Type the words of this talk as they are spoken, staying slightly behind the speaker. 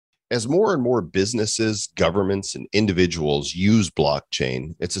As more and more businesses, governments, and individuals use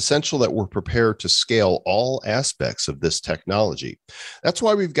blockchain, it's essential that we're prepared to scale all aspects of this technology. That's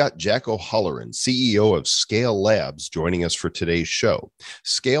why we've got Jack O'Halloran, CEO of SKALE Labs, joining us for today's show.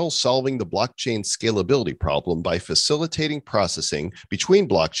 SKALE solving the blockchain scalability problem by facilitating processing between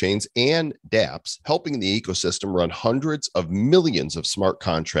blockchains and dApps, helping the ecosystem run hundreds of millions of smart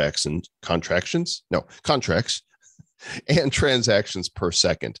contracts and contracts and transactions per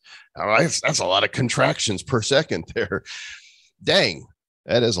second. That's a lot of contractions per second there. Dang,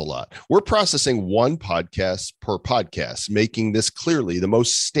 that is a lot. We're processing one podcast per podcast, making this clearly the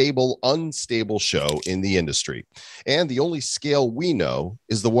most stable, unstable show in the industry. And the only scale we know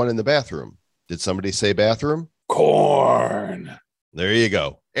is the one in the bathroom. Did somebody say bathroom? Corn. There you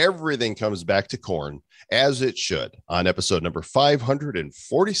go. Everything comes back to corn, as it should, on episode number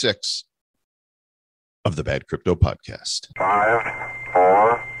 546 of the Bad Crypto Podcast. 5,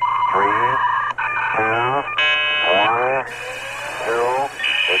 4, 3, 2, 1, 0,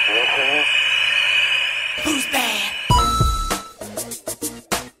 ignition. Who's bad?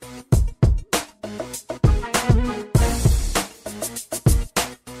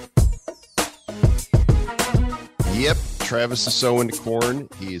 Yep, Travis is so into corn,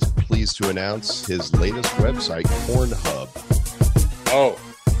 he is pleased to announce his latest website, Cornhub. Oh.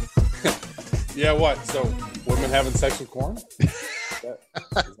 Yeah, what? So women having sex with corn? Is that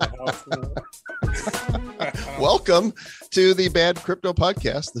how it's gonna work? Welcome to the Bad Crypto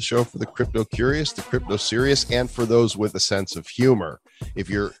Podcast, the show for the crypto curious, the crypto serious, and for those with a sense of humor. If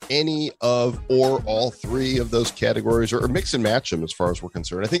you're any of or all three of those categories, or mix and match them as far as we're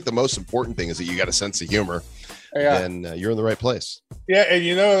concerned, I think the most important thing is that you got a sense of humor, and you're in the right place. Yeah, and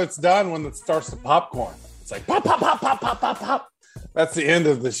you know it's done when it starts to popcorn. It's like pop, pop, pop, pop, pop, pop, pop. That's the end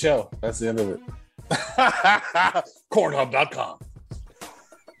of the show. That's the end of it. Cornhub.com.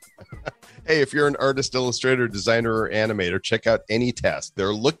 Hey, if you're an artist, illustrator, designer, or animator, check out AnyTask.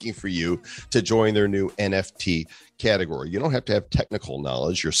 They're looking for you to join their new NFT category. You don't have to have technical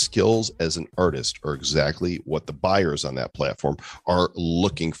knowledge. Your skills as an artist are exactly what the buyers on that platform are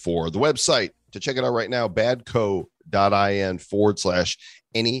looking for. The website to check it out right now,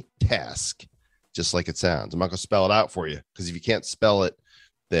 badco.in/AnyTask. Just like it sounds. I'm not going to spell it out for you, because if you can't spell it,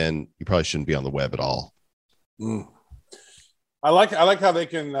 then you probably shouldn't be on the web at all. I like how they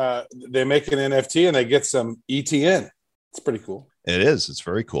can they make an NFT and they get some ETN. It's pretty cool. It is. It's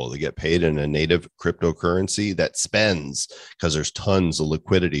very cool. They get paid in a native cryptocurrency that spends, because there's tons of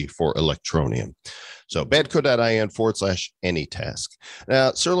liquidity for Electronium. So badco.in/AnyTask.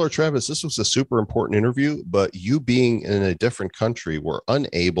 Now, Sir Lord Travis, this was a super important interview, but you being in a different country were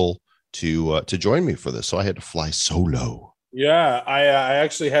unable to join me for this, so I had to fly solo. Yeah, I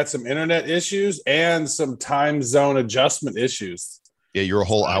actually had some internet issues and some time zone adjustment issues. Yeah, you're a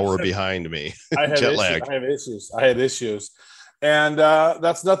whole hour behind me. I have Jet lag. I had issues, and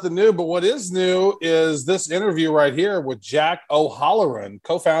that's nothing new. But what is new is this interview right here with Jack O'Halloran,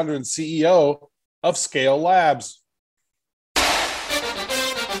 co-founder and CEO of SKALE Labs.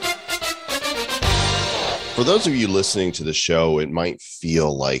 For those of you listening to the show, it might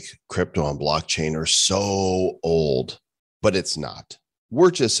feel like crypto and blockchain are so old, but it's not.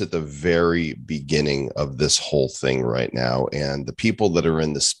 We're just at the very beginning of this whole thing right now. And the people that are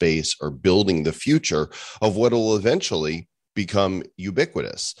in the space are building the future of what will eventually become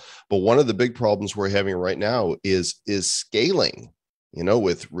ubiquitous. But one of the big problems we're having right now is scaling.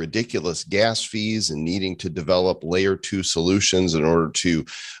 With ridiculous gas fees and needing to develop layer 2 solutions in order to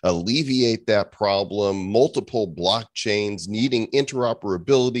alleviate that problem, multiple blockchains needing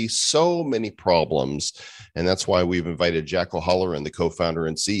interoperability, so many problems. And that's why we've invited Jack O'Halloran, the co-founder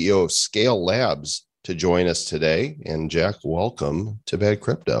and CEO of SKALE Labs, to join us today. And Jack, welcome to Bad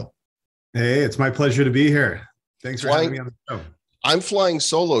Crypto. Hey, it's my pleasure to be here. Thanks for having me on the show. I'm flying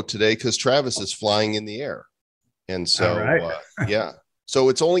solo today because Travis is flying in the air. And so, yeah. So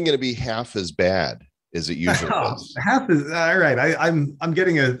it's only going to be half as bad as it usually is. Half is all right. I'm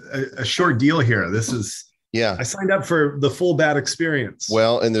getting a short deal here. This is I signed up for the full bad experience.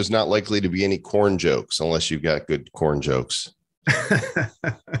 Well, and there's not likely to be any corn jokes unless you've got good corn jokes.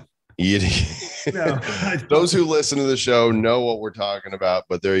 No, those who listen to the show know what we're talking about,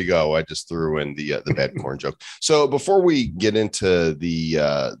 but there you go. I just threw in the bad corn joke. So before we get into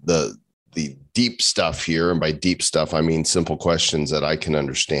the deep stuff here, and by deep stuff, I mean simple questions that I can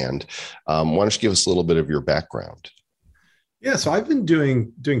understand. Why don't you give us a little bit of your background? Yeah, so I've been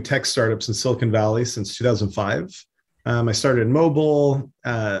doing tech startups in Silicon Valley since 2005. I started in mobile.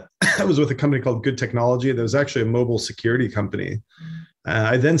 I was with a company called Good Technology. That was actually a mobile security company.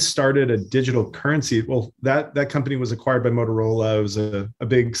 I then started a digital currency. Well, that company was acquired by Motorola. It was a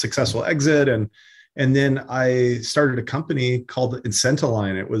big successful exit, and then I started a company called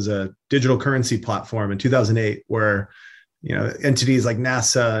Incentiline. It was a digital currency platform in 2008, where entities like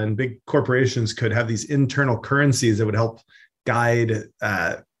NASA and big corporations could have these internal currencies that would help guide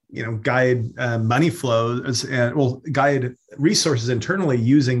money flows and guide resources internally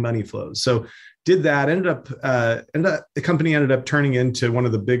using money flows. So did that, the company ended up turning into one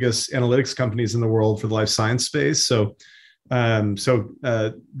of the biggest analytics companies in the world for the life science space. So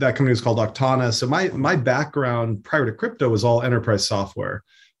that company was called Octana. So my background prior to crypto was all enterprise software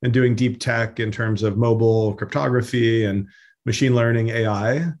and doing deep tech in terms of mobile cryptography and machine learning,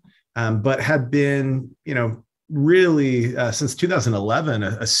 AI, but had been, really since 2011,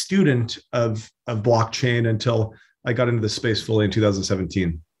 a student of blockchain until I got into the space fully in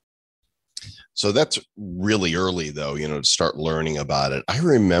 2017. So that's really early, though, to start learning about it. I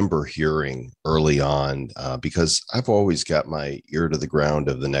remember hearing early on, because I've always got my ear to the ground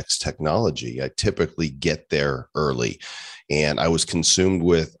of the next technology. I typically get there early, and I was consumed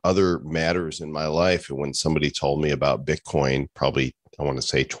with other matters in my life. And when somebody told me about Bitcoin, probably, I want to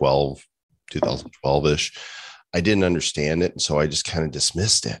say 2012-ish, I didn't understand it. And so I just kind of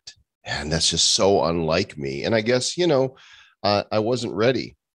dismissed it. And that's just so unlike me. And I guess, I wasn't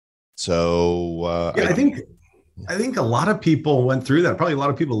ready. So I think a lot of people went through that. Probably a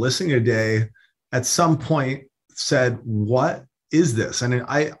lot of people listening today at some point said, what is this? And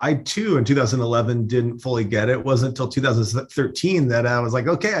I too, in 2011, didn't fully get it. It wasn't until 2013 that I was like,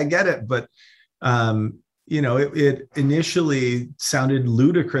 okay, I get it. But, it initially sounded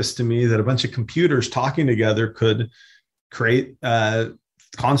ludicrous to me that a bunch of computers talking together could create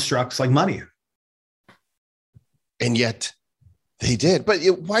constructs like money. And yet they did. But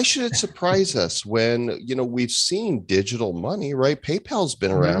why should it surprise us when, we've seen digital money, right? PayPal's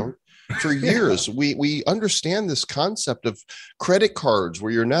been around for years. We understand this concept of credit cards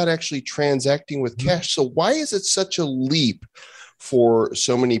where you're not actually transacting with cash. So why is it such a leap for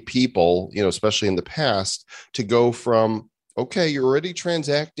so many people, especially in the past, to go from, okay, you're already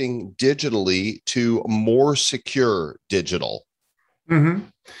transacting digitally to more secure digital? Mm-hmm.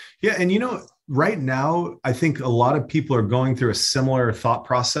 Yeah. And, right now, I think a lot of people are going through a similar thought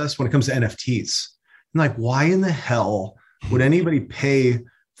process when it comes to NFTs. And like, why in the hell would anybody pay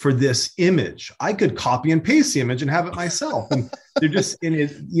for this image? I could copy and paste the image and have it myself. And they're just in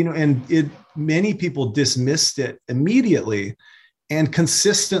it, many people dismissed it immediately, and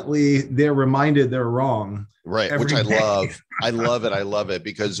consistently they're reminded they're wrong. Right. Which I love. I love it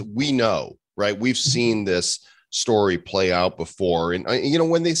because we know, right? We've seen this story play out before. And,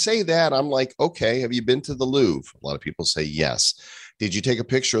 when they say that, I'm like, okay, have you been to the Louvre? A lot of people say yes. Did you take a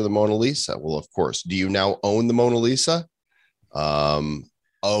picture of the Mona Lisa? Well, of course. Do you now own the Mona Lisa?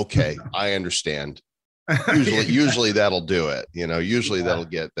 Okay, I understand. Usually that'll do it. Usually that'll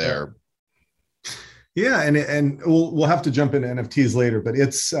get there. Yeah. And we'll have to jump into NFTs later, but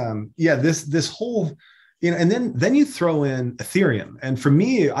it's, this whole, and then you throw in Ethereum. And for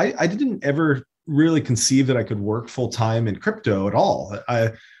me, I didn't ever really conceive that I could work full time in crypto at all.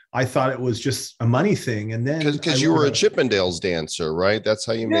 I thought it was just a money thing, and then because you were a Chippendales dancer, right? That's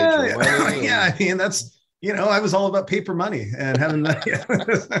how you made your money. Yeah, I mean that's I was all about paper money and having money.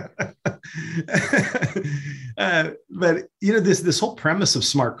 But this whole premise of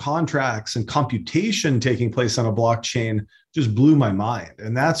smart contracts and computation taking place on a blockchain just blew my mind,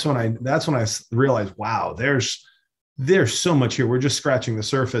 and that's when I realized, wow, there's so much here. We're just scratching the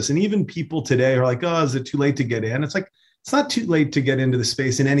surface. And even people today are like, oh, is it too late to get in? It's like, it's not too late to get into the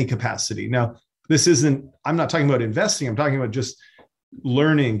space in any capacity. Now, I'm not talking about investing. I'm talking about just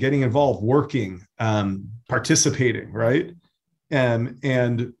learning, getting involved, working, participating, right? And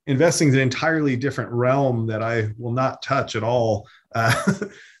investing is an entirely different realm that I will not touch at all.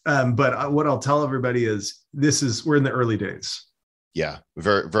 But what I'll tell everybody is we're in the early days. Yeah,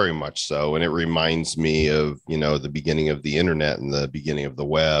 very, very much so. And it reminds me of, the beginning of the internet and the beginning of the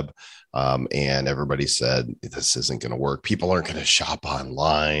web. And everybody said, this isn't going to work. People aren't going to shop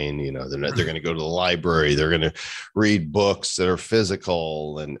online. They're going to go to the library. They're going to read books that are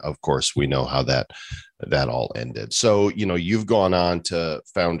physical. And of course, we know how that all ended. So, you've gone on to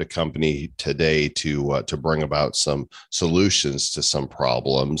found a company today to bring about some solutions to some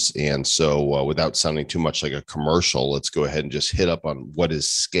problems. And so without sounding too much like a commercial, let's go ahead and just hit up on what is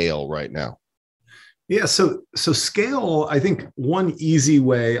SKALE right now. Yeah. So SKALE, I think one easy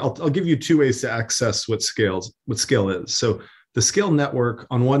way, I'll give you two ways to access what SKALE is. So the SKALE network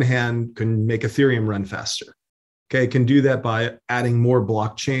on one hand can make Ethereum run faster. Okay. It can do that by adding more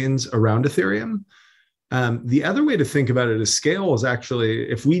blockchains around Ethereum. The other way to think about it is scale is actually,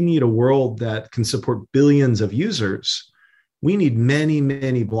 if we need a world that can support billions of users, we need many,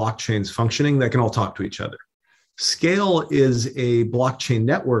 many blockchains functioning that can all talk to each other. Scale is a blockchain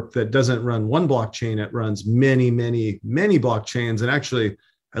network that doesn't run one blockchain. It runs many, many, many blockchains, and actually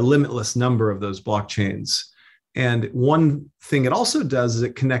a limitless number of those blockchains. And one thing it also does is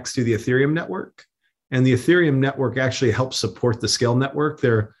it connects to the Ethereum network. And the Ethereum network actually helps support the Scale network.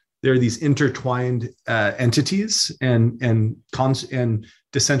 There are these intertwined entities and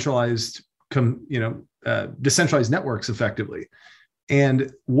decentralized, decentralized networks effectively.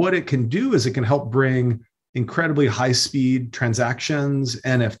 And what it can do is it can help bring incredibly high-speed transactions,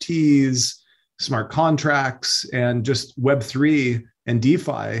 NFTs, smart contracts, and just Web3 and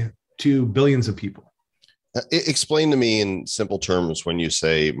DeFi to billions of people. Explain to me in simple terms when you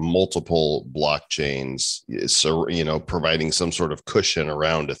say multiple blockchains, so, providing some sort of cushion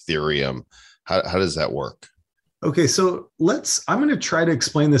around Ethereum. How does that work? Okay, so I'm going to try to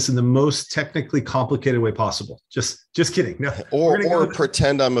explain this in the most technically complicated way possible. Just kidding. No, or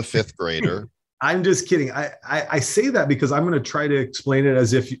pretend I'm a fifth grader. I'm just kidding. I say that because I'm going to try to explain it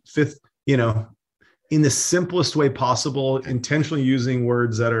as if in the simplest way possible, intentionally using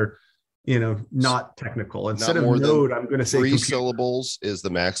words that are, not technical. Instead of node, I'm going to say 3 syllables is the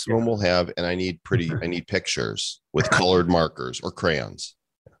maximum we'll have. And I need pictures with colored markers or crayons.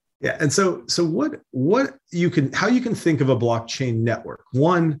 Yeah. And so how you can think of a blockchain network.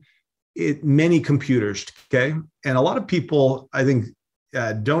 One, many computers. Okay. And a lot of people, I think,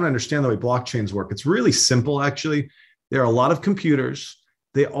 don't understand the way blockchains work. It's really simple, actually. There are a lot of computers.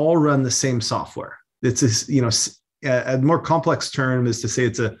 They all run the same software. It's this, a more complex term is to say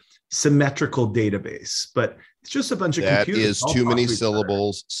it's a symmetrical database, but it's just a bunch of computers. That is too many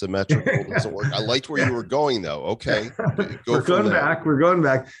syllables. Symmetrical doesn't work. I liked where you were going, though. Okay. We're going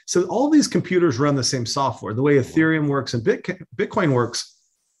back. So all these computers run the same software. The way Ethereum works and Bitcoin works,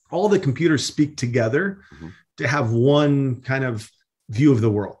 all the computers speak together to have one kind of view of the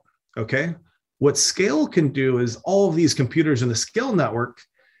world. Okay. What Scale can do is all of these computers in the Scale network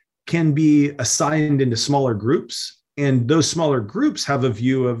can be assigned into smaller groups, and those smaller groups have a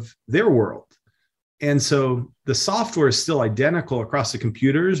view of their world. And so the software is still identical across the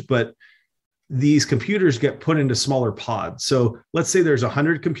computers, but these computers get put into smaller pods. So let's say there's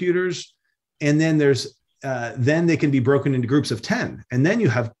 100 computers, and then then they can be broken into groups of 10. And then you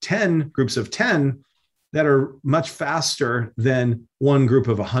have 10 groups of 10 that are much faster than one group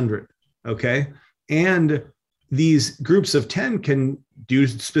of 100. Okay. And these groups of 10 can do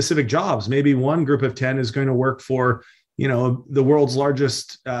specific jobs. Maybe one group of 10 is going to work for, the world's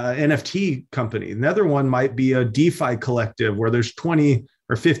largest NFT company. Another one might be a DeFi collective where there's 20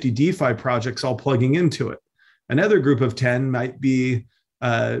 or 50 DeFi projects all plugging into it. Another group of 10 might be,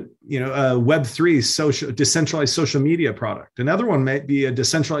 a Web3 decentralized social media product. Another one might be a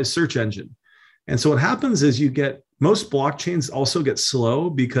decentralized search engine. And so what happens is most blockchains also get slow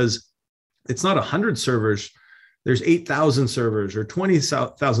because it's not 100 servers. There's 8,000 servers or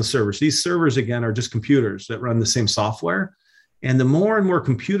 20,000 servers. These servers, again, are just computers that run the same software. And the more and more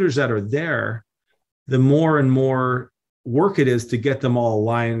computers that are there, the more and more work it is to get them all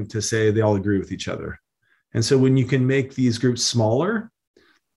aligned to say they all agree with each other. And so when you can make these groups smaller,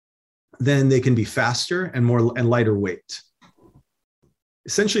 then they can be faster and lighter weight.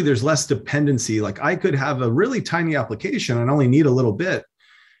 Essentially, there's less dependency. Like I could have a really tiny application and only need a little bit,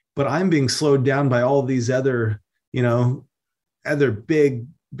 but I'm being slowed down by all these other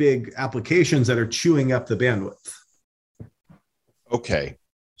big applications that are chewing up the bandwidth. Okay.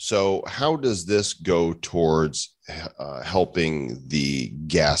 So how does this go towards helping the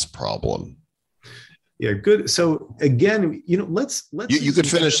gas problem? Yeah, good. So again, let's you could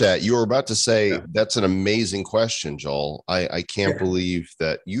finish that. You were about to say that's an amazing question, Joel. I can't believe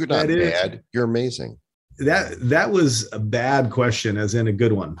that you're not bad. You're amazing. That was a bad question, as in a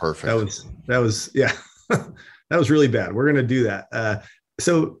good one. Perfect. That was that was really bad. We're going to do that.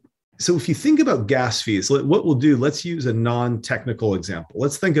 So if you think about gas fees, what we'll do, let's use a non-technical example.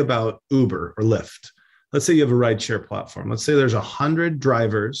 Let's think about Uber or Lyft. Let's say you have a rideshare platform. Let's say there's 100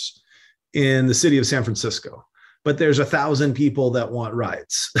 drivers in the city of San Francisco, but there's 1,000 people that want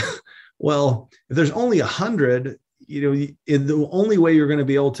rides. Well, if there's only 100, the only way you're going to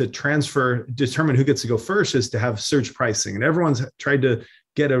be able to determine who gets to go first is to have surge pricing. And everyone's tried to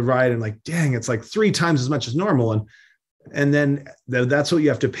get a ride and like, dang, it's like 3 times as much as normal. And then that's what you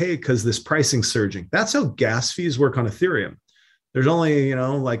have to pay because this pricing surging. That's how gas fees work on Ethereum. There's only,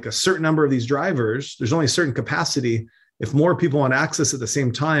 like a certain number of these drivers. There's only a certain capacity. If more people want access at the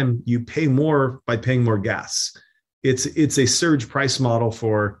same time, you pay more by paying more gas. It's a surge price model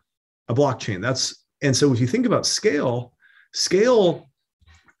for a blockchain. That's And so if you think about Scale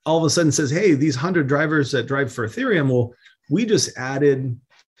all of a sudden says, hey, these 100 drivers that drive for Ethereum, well, we just added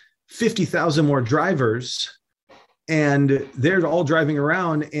 50,000 more drivers and they're all driving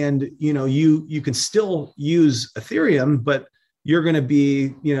around, and you can still use Ethereum, but you're going to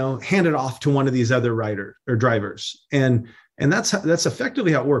be handed off to one of these other drivers. And that's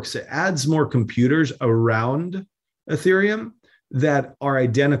effectively how it works. It adds more computers around Ethereum that are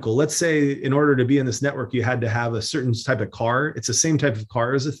identical. Let's say in order to be in this network, you had to have a certain type of car. It's the same type of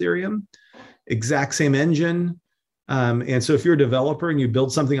car as Ethereum, exact same engine. And so if you're a developer and you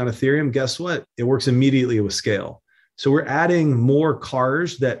build something on Ethereum, guess what? It works immediately with Scale. So we're adding more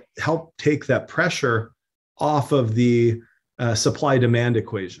cars that help take that pressure off of the supply demand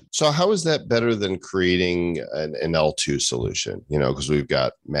equation. So how is that better than creating an L2 solution? Because we've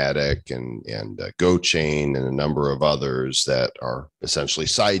got Matic and GoChain and a number of others that are essentially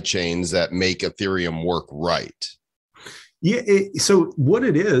side chains that make Ethereum work right. Yeah. So what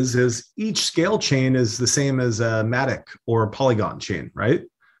it is each Scale chain is the same as a Matic or a Polygon chain, right?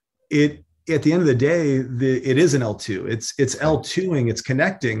 At the end of the day, it is an L2. It's L2ing, it's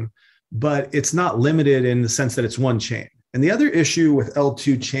connecting, but it's not limited in the sense that it's one chain. And the other issue with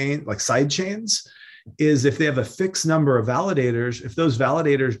L2 chain, like side chains, is if they have a fixed number of validators, if those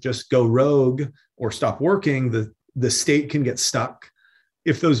validators just go rogue or stop working, the state can get stuck.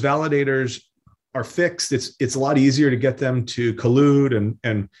 If those validators are fixed, it's a lot easier to get them to collude,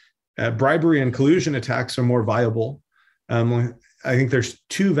 and bribery and collusion attacks are more viable. I think there's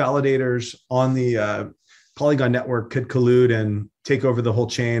 2 validators on the Polygon network could collude and take over the whole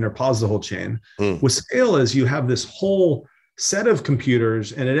chain or pause the whole chain. With Scale is you have this whole set of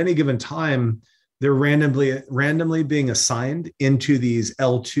computers, and at any given time, they're randomly being assigned into these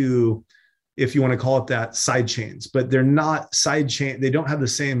L2, if you want to call it that, side chains, but they're not side chain. They don't have the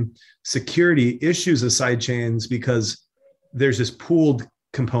same security issues as side chains because there's this pooled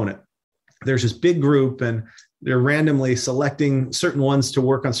component. There's this big group, and they're randomly selecting certain ones to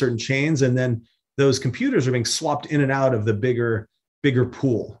work on certain chains, and then those computers are being swapped in and out of the bigger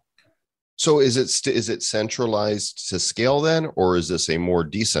pool. So is it centralized to Scale then, or is this a more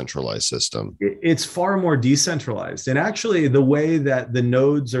decentralized system? It's far more decentralized. And actually the way that the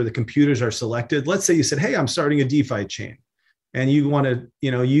nodes or the computers are selected, let's say you said, hey, I'm starting a DeFi chain, and you want to,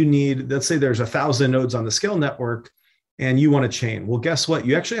 you need, let's say there's 1,000 nodes on the Scale network and you want a chain. Well, guess what?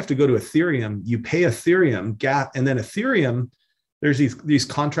 You actually have to go to Ethereum. You pay Ethereum gas, and then Ethereum, there's these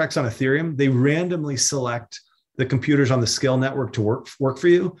contracts on Ethereum. They randomly select the computers on the Scale network to work for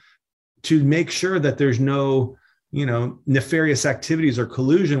you, to make sure that there's no, nefarious activities or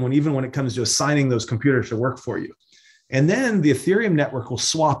collusion even when it comes to assigning those computers to work for you. And then the Ethereum network will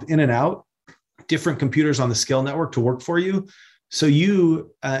swap in and out different computers on the Scale network to work for you. So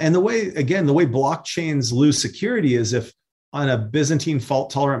and the way blockchains lose security is if on a Byzantine fault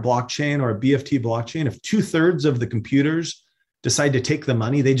tolerant blockchain or a BFT blockchain, if 2/3 of the computers decide to take the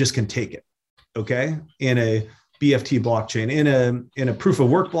money, they just can take it. Okay. In a BFT blockchain, in a proof of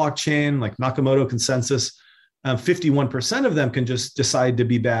work blockchain, like Nakamoto consensus, 51% of them can just decide to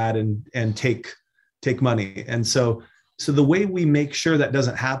be bad and take money. And so the way we make sure that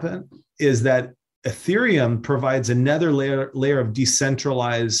doesn't happen is that Ethereum provides another layer of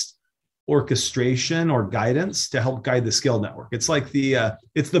decentralized orchestration or guidance to help guide the Scale network. It's like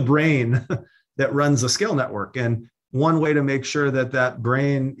it's the brain that runs the Scale network. And one way to make sure that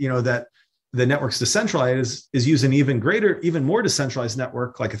brain, that the network's decentralized is use an even more decentralized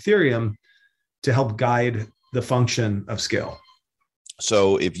network like Ethereum to help guide the function of Scale.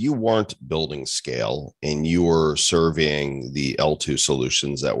 So if you weren't building Scale and you were surveying the L2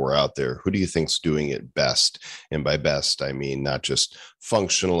 solutions that were out there, who do you think's doing it best? And by best, I mean not just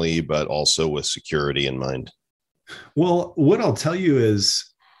functionally, but also with security in mind. Well, what I'll tell you is,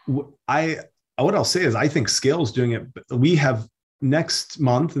 I think Scale is doing it. We have next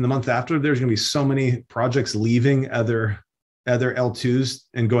month and the month after, there's going to be so many projects leaving other L2s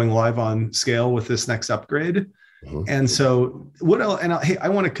and going live on Scale with this next upgrade. Mm-hmm. And so I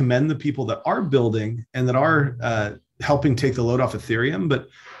want to commend the people that are building and that are helping take the load off Ethereum, but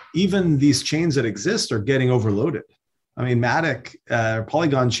even these chains that exist are getting overloaded. I mean, Matic,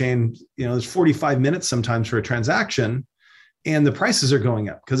 Polygon chain, there's 45 minutes sometimes for a transaction, and the prices are going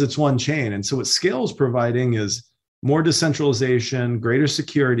up because it's one chain. And so what Scale is providing is more decentralization, greater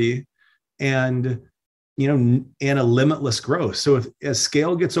security, and a limitless growth. So as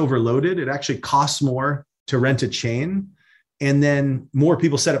Scale gets overloaded, it actually costs more to rent a chain, and then more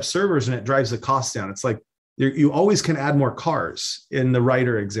people set up servers and it drives the cost down. It's like you always can add more cars in the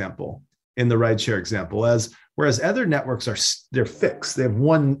writer example. in the rideshare example, whereas other networks they're fixed.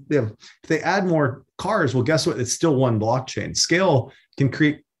 If they add more cars, well, guess what? It's still one blockchain. Scale can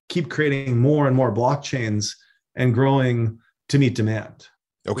keep creating more and more blockchains and growing to meet demand.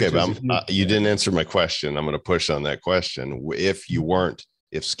 Okay, but you didn't answer my question. I'm going to push on that question. If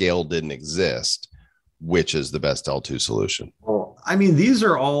Scale didn't exist, which is the best L2 solution? Well, I mean, these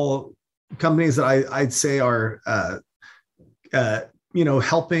are all companies that I'd say are,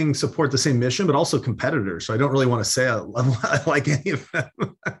 helping support the same mission, but also competitors. So I don't really want to say I like any of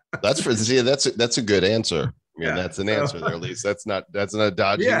them. That's a good answer. I mean, that's an answer there, at least. That's not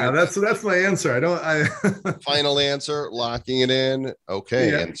dodging. Yeah, that's my answer. Final answer, locking it in.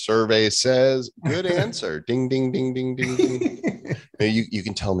 Okay. Yeah. And survey says, good answer. Ding, ding, ding, ding, ding, ding. You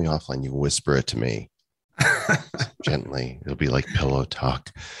can tell me offline. You whisper it to me gently. It'll be like pillow talk.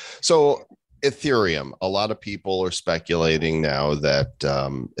 So Ethereum, a lot of people are speculating now that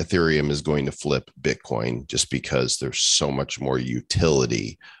Ethereum is going to flip Bitcoin just because there's so much more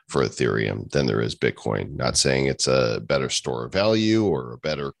utility for Ethereum than there is Bitcoin. Not saying it's a better store of value or a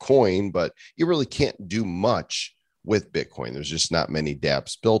better coin, but you really can't do much with Bitcoin. There's just not many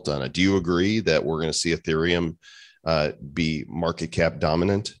dApps built on it. Do you agree that we're going to see Ethereum be market cap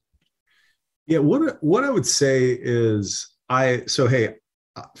dominant? Yeah, what I would say is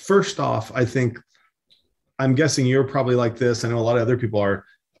first off, I'm guessing you're probably like this. I know a lot of other people are.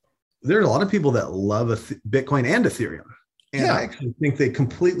 There are a lot of people that love Bitcoin and Ethereum. And I actually think they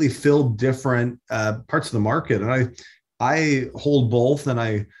completely fill different parts of the market. And I hold both, and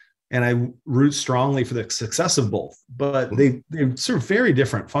I root strongly for the success of both. But they serve very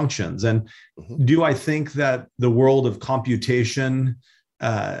different functions. And do I think that the world of computation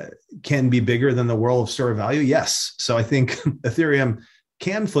can be bigger than the world of store of value? Yes. So I think Ethereum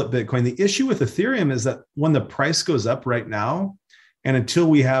can flip Bitcoin. The issue with Ethereum is that when the price goes up right now, and until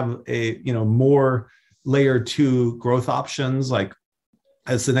we have more layer 2 growth options, like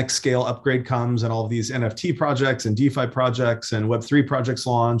as the next Scale upgrade comes and all of these NFT projects and DeFi projects and Web3 projects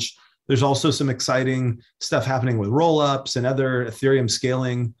launch, there's also some exciting stuff happening with rollups and other Ethereum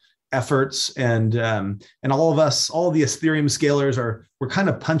scaling efforts. And all of the Ethereum scalers we're kind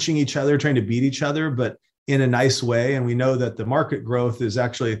of punching each other, trying to beat each other, but in a nice way. And we know that the market growth is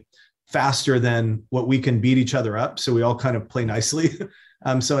actually faster than what we can beat each other up. So we all kind of play nicely.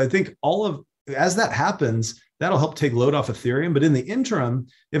 So I think as that happens, that'll help take load off Ethereum. But in the interim,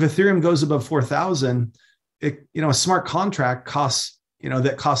 if Ethereum goes above 4,000, a smart contract costs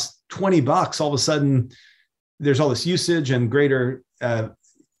 $20. All of a sudden, there's all this usage and greater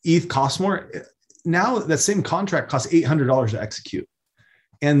ETH costs more. Now that same contract costs $800 to execute.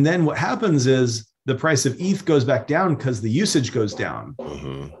 And then what happens is the price of ETH goes back down because the usage goes down.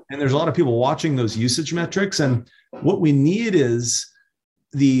 And there's a lot of people watching those usage metrics. And what we need is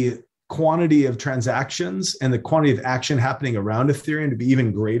the quantity of transactions and the quantity of action happening around Ethereum to be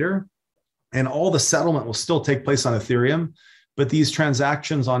even greater. And all the settlement will still take place on Ethereum. But these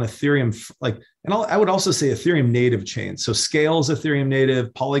transactions on Ethereum, I would also say Ethereum native chains. So Scale's Ethereum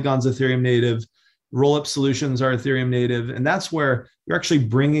native, Polygon's Ethereum native, rollup solutions are Ethereum native. And that's where you're actually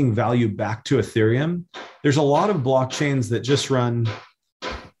bringing value back to Ethereum. There's a lot of blockchains that just run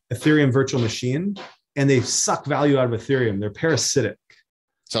Ethereum virtual machine, and they suck value out of Ethereum. They're parasitic.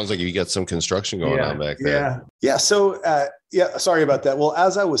 Sounds like you got some construction going on back there. Yeah. So, sorry about that. Well,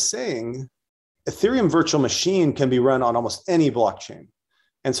 as I was saying, Ethereum virtual machine can be run on almost any blockchain.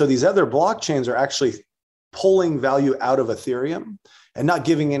 And so these other blockchains are actually pulling value out of Ethereum and not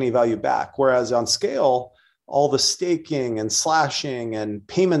giving any value back. Whereas on Scale, all the staking and slashing and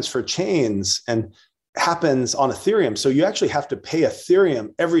payments for chains and happens on Ethereum. So you actually have to pay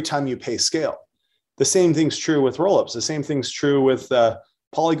Ethereum every time you pay Scale. The same thing's true with rollups. The same thing's true with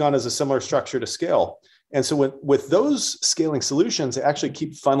Polygon is a similar structure to Scale. And so with those scaling solutions, they actually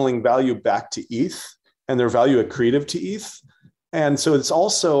keep funneling value back to ETH, and their value accretive to ETH. And so it's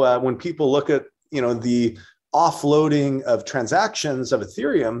also when people look at the offloading of transactions of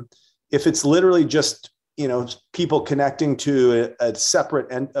Ethereum, if it's literally just people connecting to a separate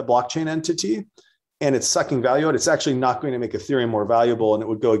a blockchain entity and it's sucking value out, it's actually not going to make Ethereum more valuable, and it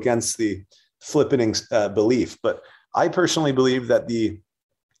would go against the flippening belief. But I personally believe that the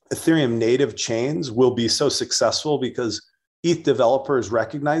Ethereum native chains will be so successful because ETH developers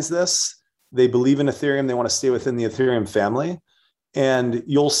recognize this. They believe in Ethereum. They want to stay within the Ethereum family. And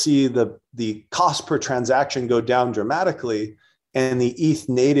you'll see the cost per transaction go down dramatically, and the ETH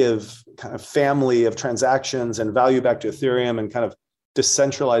native kind of family of transactions and value back to Ethereum and kind of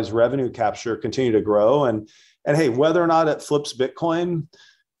decentralized revenue capture continue to grow. And hey, whether or not it flips Bitcoin,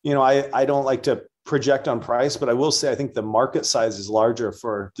 I don't like to project on price, but I will say I think the market size is larger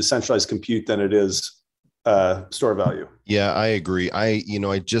for decentralized compute than it is store value. Yeah, I agree. I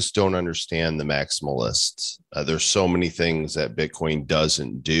just don't understand the maximalists. There's so many things that Bitcoin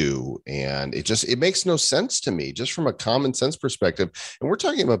doesn't do, and it makes no sense to me, just from a common sense perspective. And we're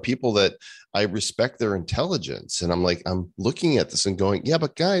talking about people that I respect their intelligence, and I'm looking at this and going, yeah,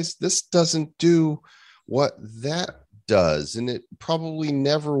 but guys, this doesn't do what that does, and it probably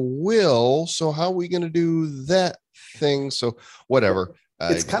never will. So how are we going to do that thing? So whatever.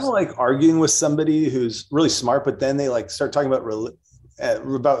 It's kind of like arguing with somebody who's really smart, but then they like start talking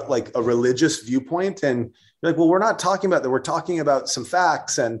about like a religious viewpoint, and you're like, well, we're not talking about that. We're talking about some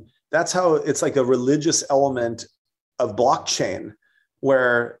facts, and that's how it's like a religious element of blockchain,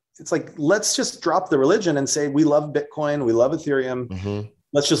 where it's like, let's just drop the religion and say we love Bitcoin, we love Ethereum. Mm-hmm.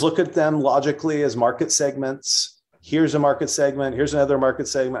 Let's just look at them logically as market segments. Here's a market segment. Here's another market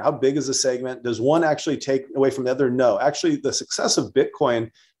segment. How big is the segment? Does one actually take away from the other? No, actually, the success of Bitcoin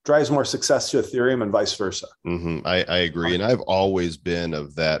drives more success to Ethereum and vice versa. Mm-hmm. I agree. And I've always been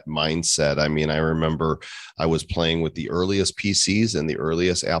of that mindset. I mean, I remember I was playing with the earliest PCs and the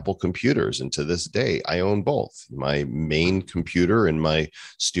earliest Apple computers. And to this day, I own both. My main computer in my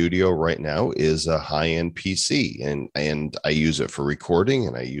studio right now is a high-end PC, and I use it for recording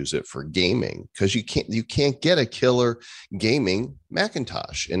and I use it for gaming, because you can't get a killer gaming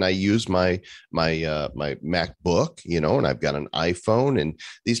Macintosh. And I use my MacBook, and I've got an iPhone, and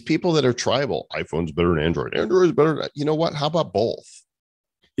these people that are tribal, iPhone's better than Android. Android is better. You know what? How about both?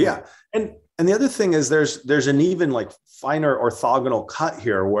 Yeah. And the other thing is there's an even like finer orthogonal cut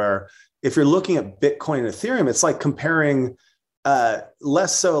here, where if you're looking at Bitcoin and Ethereum, it's like comparing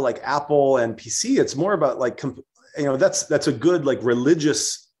less so like Apple and PC. It's more about like, that's a good like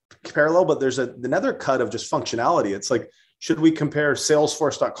religious parallel, but there's another cut of just functionality. It's like, should we compare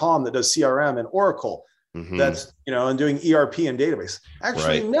Salesforce.com that does CRM and Oracle? Mm-hmm. That's, and doing ERP and database.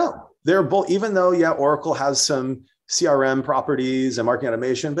 Actually, right. No, they're both, even though, Oracle has some CRM properties and marketing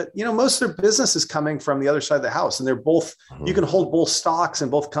automation, but, most of their business is coming from the other side of the house, and they're both, you can hold both stocks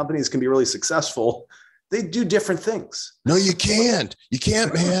and both companies can be really successful. They do different things. No, you can't. You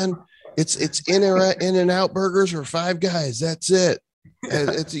can't, man. It's in and out burgers or Five Guys. That's it.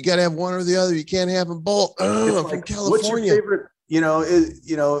 You got to have one or the other. You can't have them both. I'm from California. What's your favorite?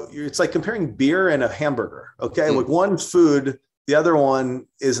 It's like comparing beer and a hamburger. Okay. Like one's food, the other one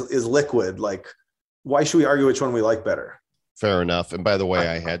is liquid. Like, why should we argue which one we like better? Fair enough. And by the way,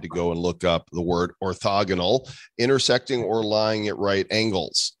 I had to go and look up the word orthogonal. Intersecting or lying at right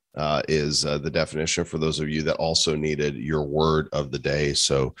angles is the definition for those of you that also needed your word of the day.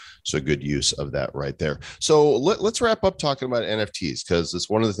 So good use of that right there. So let's wrap up talking about NFTs, because it's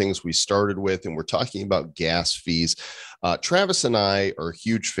one of the things we started with, and we're talking about gas fees. Travis and I are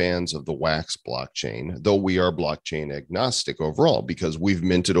huge fans of the Wax blockchain, though we are blockchain agnostic overall, because we've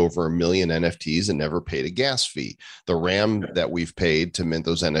minted over 1 million NFTs and never paid a gas fee. The RAM that we've paid to mint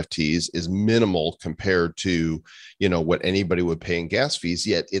those NFTs is minimal compared to, what anybody would pay in gas fees.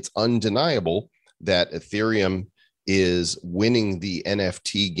 Yet it's undeniable that Ethereum is winning the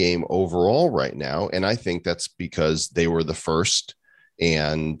NFT game overall right now. And I think that's because they were the first.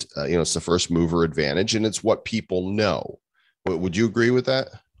 And, it's the first mover advantage, and it's what people know. Would you agree with that?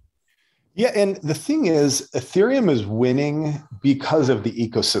 Yeah. And the thing is, Ethereum is winning because of the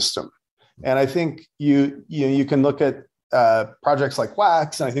ecosystem. And I think you can look at projects like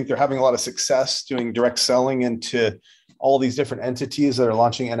Wax, and I think they're having a lot of success doing direct selling into all these different entities that are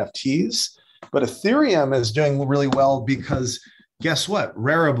launching NFTs. But Ethereum is doing really well because guess what?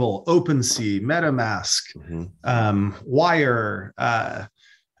 Rarible, OpenSea, MetaMask, Wire,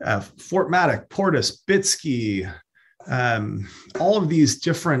 Fortmatic, Portis, Bitsky, all of these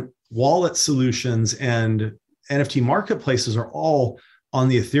different wallet solutions and NFT marketplaces are all on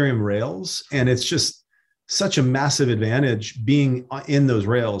the Ethereum rails. And it's just such a massive advantage being in those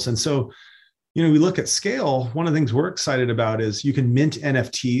rails. And so, we look at SKALE. One of the things we're excited about is you can mint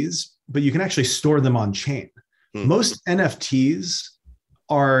NFTs, but you can actually store them on chain. Most NFTs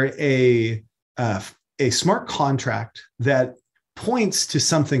are a smart contract that points to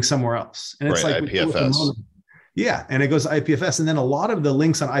something somewhere else. And it's right, like IPFS. Yeah. And it goes to IPFS. And then a lot of the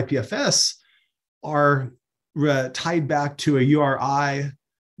links on IPFS are tied back to a URI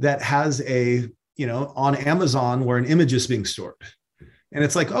that has on Amazon where an image is being stored. And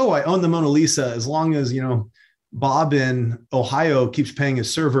it's like, oh, I own the Mona Lisa as long as, Bob in Ohio keeps paying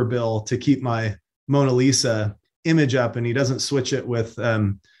his server bill to keep my Mona Lisa image up, and he doesn't switch it with,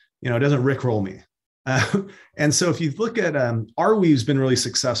 doesn't Rickroll me. And so if you look at Arweave's been really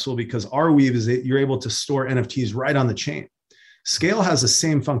successful because Arweave you're able to store NFTs right on the chain. SKALE has the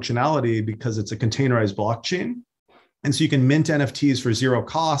same functionality because it's a containerized blockchain. And so you can mint NFTs for zero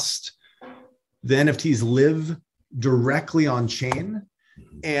cost. The NFTs live directly on chain,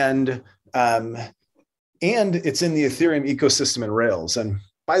 and it's in the Ethereum ecosystem and Rails. And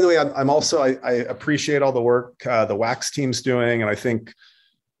by the way, I appreciate all the work the Wax team's doing, and I think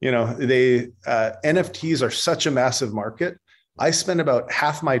NFTs are such a massive market. I spend about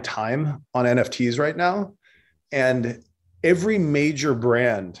half my time on NFTs right now, and every major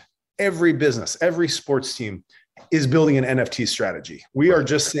brand, every business, every sports team is building an NFT strategy. We are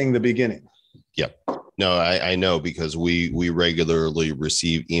just seeing the beginning. Yep. No, I know, because we regularly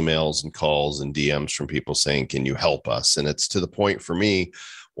receive emails and calls and DMs from people saying, can you help us? And it's to the point for me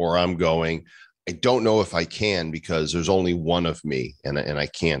where I'm going, I don't know if I can, because there's only one of me, and I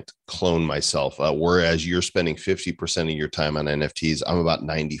can't clone myself. Whereas you're spending 50% of your time on NFTs, I'm about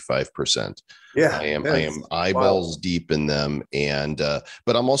 95%. Yeah, I am eyeballs deep in them, and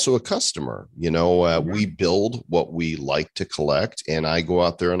but I'm also a customer. We build what we like to collect, and I go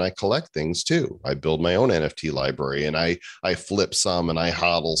out there and I collect things too. I build my own NFT library, and I flip some and I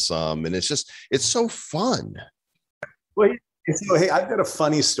hodl some, and it's so fun. Well, so, hey, I've got a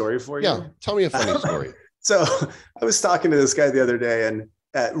funny story for you. Yeah, tell me a funny story. So I was talking to this guy the other day, and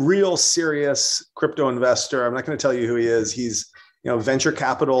real serious crypto investor. I'm not going to tell you who he is. He's venture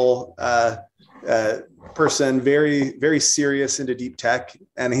capital person, very, very serious into deep tech.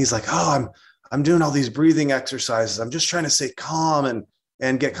 And he's like, oh, I'm doing all these breathing exercises. I'm just trying to stay calm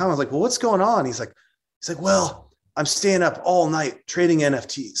and get calm. I was like, well, what's going on? He's like, well, I'm staying up all night trading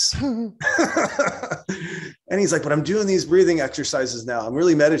NFTs. And he's like, but I'm doing these breathing exercises now. I'm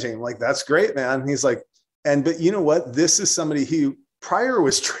really meditating. I'm like, that's great, man. He's like, but you know what? This is somebody who prior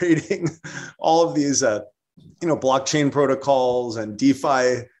was trading all of these, blockchain protocols and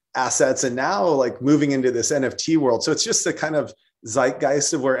DeFi assets, and now like moving into this NFT world. So it's just the kind of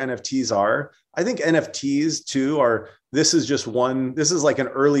zeitgeist of where NFTs are. I think NFTs too this is like an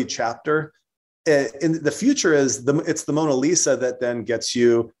early chapter. In the future it's the Mona Lisa that then gets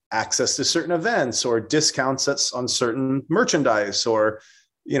you access to certain events or discounts on certain merchandise, or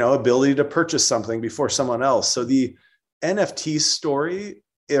ability to purchase something before someone else. So the NFT story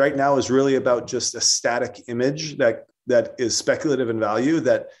right now is really about just a static image that is speculative in value,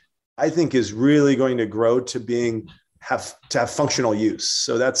 that I think is really going to grow to have functional use.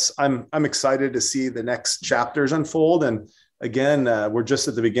 So I'm excited to see the next chapters unfold. And again, we're just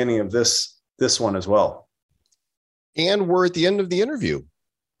at the beginning of this one as well. And we're at the end of the interview.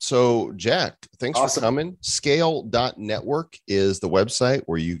 So Jack, thanks Awesome. for coming. Scale.network is the website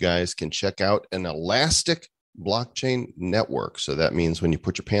where you guys can check out an elastic blockchain network. So that means when you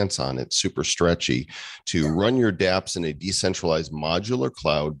put your pants on, it's super stretchy to run your dApps in a decentralized modular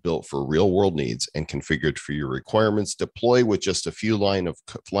cloud built for real world needs and configured for your requirements. Deploy with just a few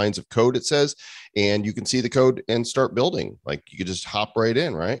lines of code, it says, and you can see the code and start building. Like you could just hop right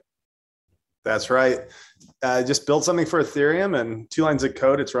in, right? That's right. Just build something for Ethereum and 2 lines of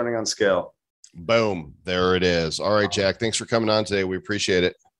code. It's running on SKALE. Boom. There it is. All right, Jack, thanks for coming on today. We appreciate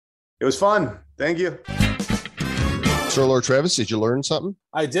it. It was fun. Thank you. Sir Lord Travis, did you learn something?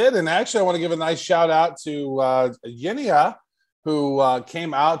 I did. And actually, I want to give a nice shout out to Yenia, who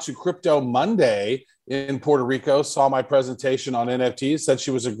came out to Crypto Monday in Puerto Rico, saw my presentation on NFTs, said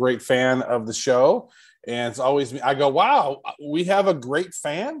she was a great fan of the show. And it's always me. I go, wow, we have a great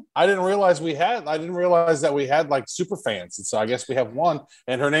fan. I didn't realize that we had like super fans. And so I guess we have one,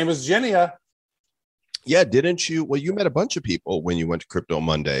 and her name is Yenia. Yeah, didn't you? Well, you met a bunch of people when you went to Crypto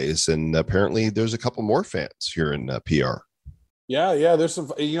Mondays, and apparently there's a couple more fans here in PR. Yeah. There's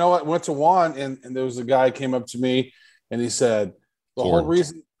some, I went to one, and there was a guy came up to me and he said, the whole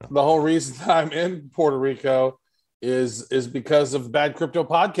reason I'm in Puerto Rico is because of Bad Crypto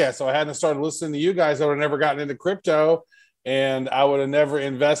Podcast. So I hadn't started listening to you guys, I would have never gotten into crypto, and I would have never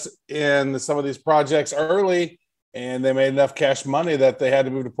invested in some of these projects early. And they made enough cash money that they had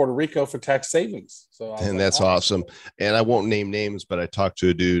to move to Puerto Rico for tax savings. That's awesome. And I won't name names, but I talked to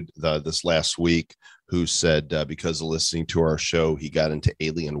a dude this last week who said because of listening to our show, he got into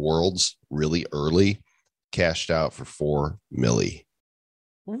Alien Worlds really early, cashed out for $4 million.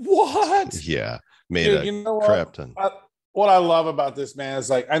 What? Yeah. Made a crap ton. What I love about this, man, is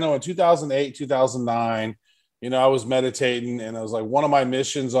like, I know in 2008, 2009, I was meditating, and I was like, one of my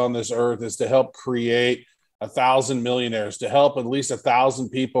missions on this earth is to help create 1,000 millionaires, to help at least 1,000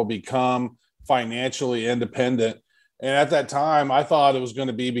 people become financially independent. And at that time, I thought it was going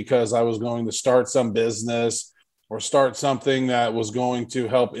to be because I was going to start some business or start something that was going to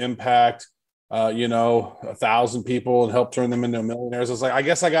help impact, 1,000 people and help turn them into millionaires. I was like, I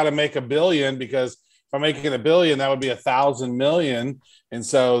guess I got to make $1 billion, because I'm making $1 billion, that would be 1,000 million. And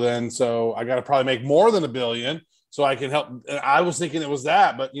so I got to probably make more than $1 billion so I can help. And I was thinking it was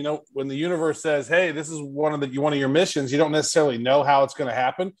that, but when the universe says, hey, this is one of your missions, you don't necessarily know how it's going to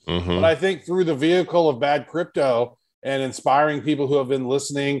happen. Mm-hmm. But I think through the vehicle of Bad Crypto and inspiring people who have been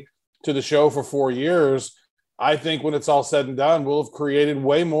listening to the show for 4 years, I think when it's all said and done, we'll have created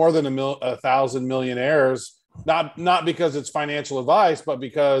way more than 1,000 millionaires, not because it's financial advice, but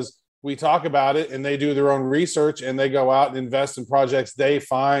because we talk about it and they do their own research and they go out and invest in projects they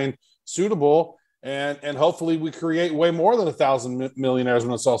find suitable. And hopefully we create way more than 1,000 millionaires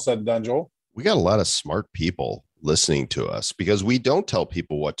when it's all said and done, Joel. We got a lot of smart people listening to us because we don't tell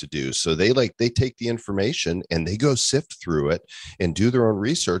people what to do. So they take the information and they go sift through it and do their own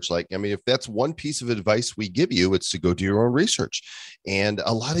research. If that's one piece of advice we give you, it's to go do your own research. And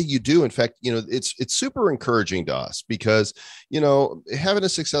a lot of you do. In fact, it's super encouraging to us because, having a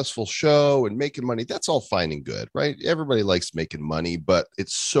successful show and making money, that's all fine and good, right? Everybody likes making money, but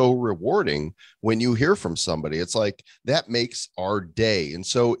it's so rewarding when you hear from somebody. It's like that makes our day. And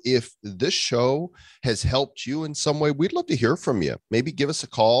so if this show has helped you in some way, we'd love to hear from you. Maybe give us a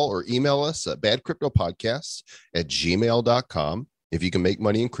call or email us at badcryptopodcasts@gmail.com. If you can make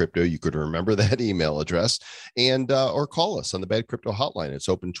money in crypto, you could remember that email address and or call us on the Bad Crypto Hotline. It's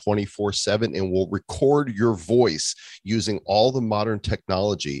open 24/7 and we'll record your voice using all the modern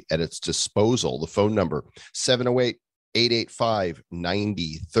technology at its disposal. The phone number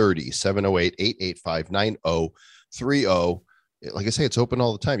 708-885-9030, 708-885-9030. Like I say, it's open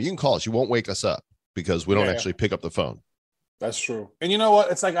all the time. You can call us. You won't wake us up because we don't actually pick up the phone. That's true. And you know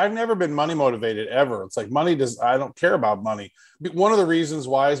what? It's like, I've never been money motivated ever. It's like I don't care about money. One of the reasons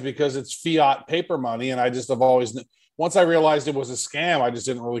why is because it's fiat paper money. And I just have always, once I realized it was a scam, I just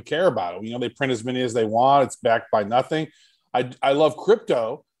didn't really care about it. They print as many as they want. It's backed by nothing. I love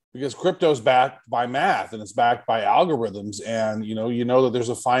crypto because crypto is backed by math and it's backed by algorithms. And, you know that there's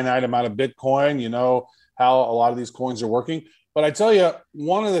a finite amount of Bitcoin, how a lot of these coins are working. But I tell you,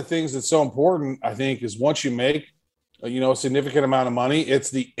 one of the things that's so important, I think, is once you make a significant amount of money, it's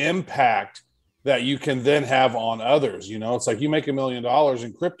the impact that you can then have on others. It's like you make $1 million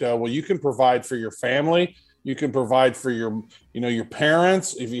in crypto. Well, you can provide for your family. You can provide for your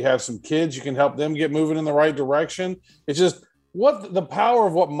parents. If you have some kids, you can help them get moving in the right direction. It's just the power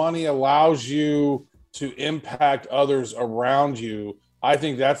of what money allows you to impact others around you. I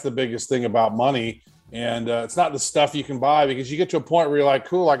think that's the biggest thing about money. And it's not the stuff you can buy, because you get to a point where you're like,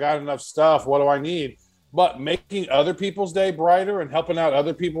 cool, I got enough stuff. What do I need? But making other people's day brighter and helping out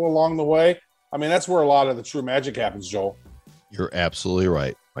other people along the way, that's where a lot of the true magic happens, Joel. You're absolutely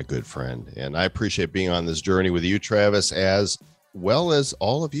right, my good friend. And I appreciate being on this journey with you, Travis, as well as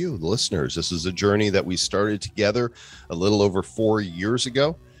all of you, the listeners. This is a journey that we started together a little over 4 years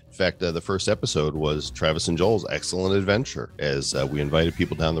ago. In fact, the first episode was Travis and Joel's excellent adventure as we invited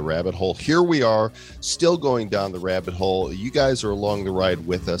people down the rabbit hole. Here we are, still going down the rabbit hole. You guys are along the ride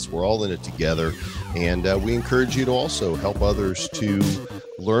with us. We're all in it together. And we encourage you to also help others to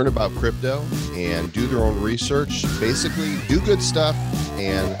learn about crypto and do their own research. Basically, do good stuff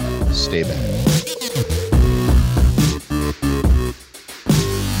and stay back.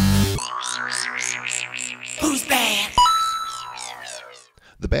 Who's bad?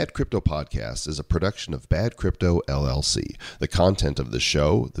 The Bad Crypto Podcast is a production of Bad Crypto LLC. The content of the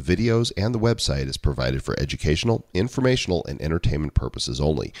show, the videos, and the website is provided for educational, informational, and entertainment purposes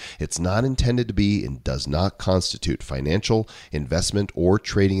only. It's not intended to be and does not constitute financial, investment, or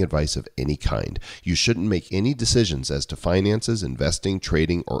trading advice of any kind. You shouldn't make any decisions as to finances, investing,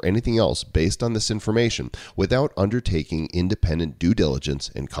 trading, or anything else based on this information without undertaking independent due diligence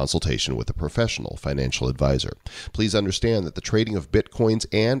and consultation with a professional financial advisor. Please understand that the trading of Bitcoins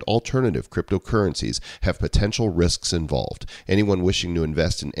and alternative cryptocurrencies have potential risks involved. Anyone wishing to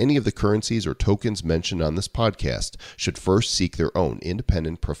invest in any of the currencies or tokens mentioned on this podcast should first seek their own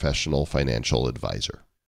independent professional financial advisor.